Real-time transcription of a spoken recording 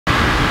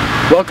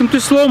Welcome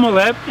to Slow-Mo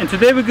Lab, and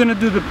today we're gonna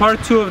do the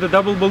part 2 of the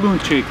double balloon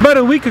trick. About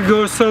a week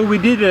ago or so we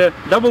did a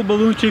double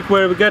balloon trick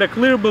where we got a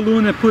clear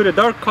balloon and put a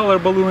dark color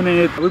balloon in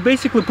it. We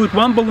basically put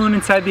one balloon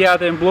inside the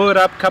other and blow it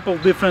up a couple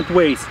different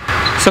ways.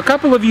 So a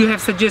couple of you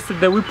have suggested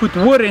that we put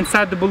water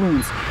inside the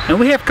balloons, and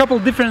we have a couple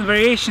different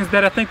variations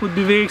that I think would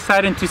be very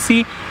exciting to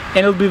see, and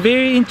it'll be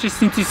very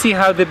interesting to see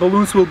how the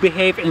balloons will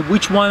behave and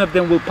which one of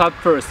them will pop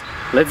first.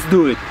 Let's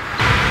do it.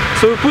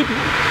 So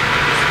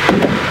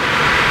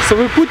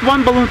we put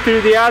one balloon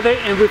through the other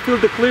and we fill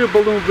the clear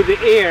balloon with the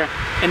air,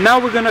 and now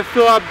we're gonna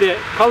fill up the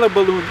color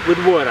balloon with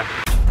water.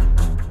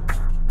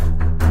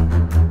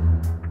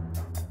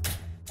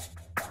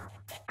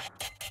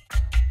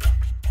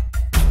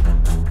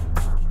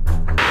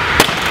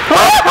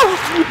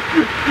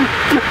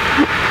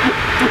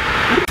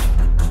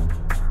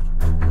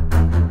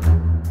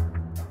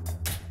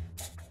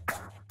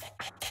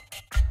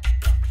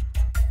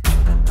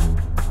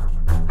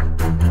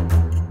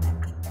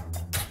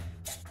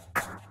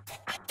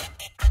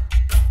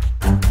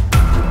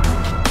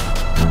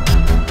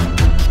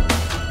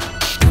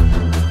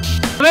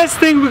 Last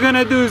thing we're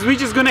gonna do is we're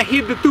just gonna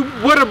hit the two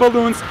water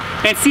balloons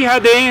and see how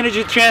the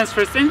energy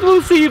transfers, and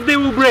we'll see if they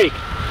will break.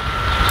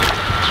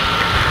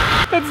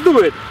 Let's do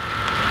it.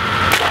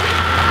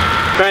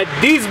 Right,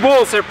 these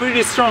balls are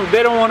pretty strong,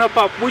 they don't wanna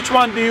pop. Which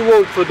one do you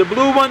vote for, the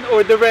blue one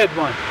or the red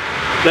one?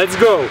 Let's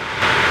go.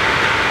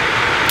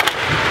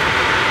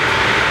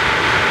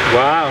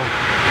 Wow.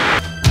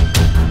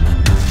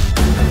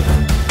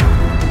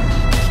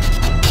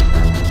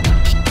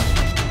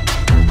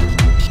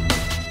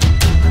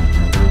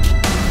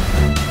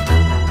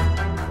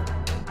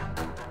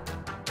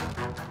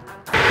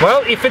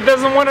 Well, if it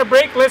doesn't want to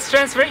break, let's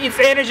transfer its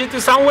energy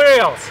to somewhere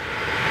else.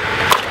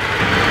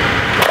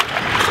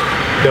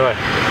 Do it.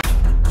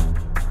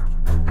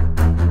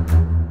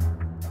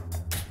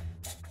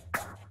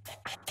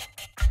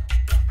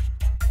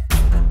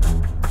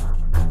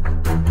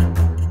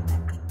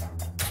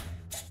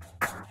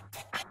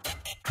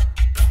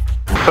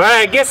 Alright,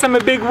 I guess I'm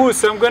a big wuss,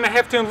 so I'm gonna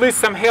have to enlist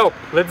some help.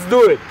 Let's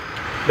do it.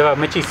 Давай,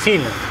 мочи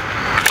сильно.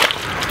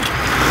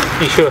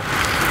 Еще.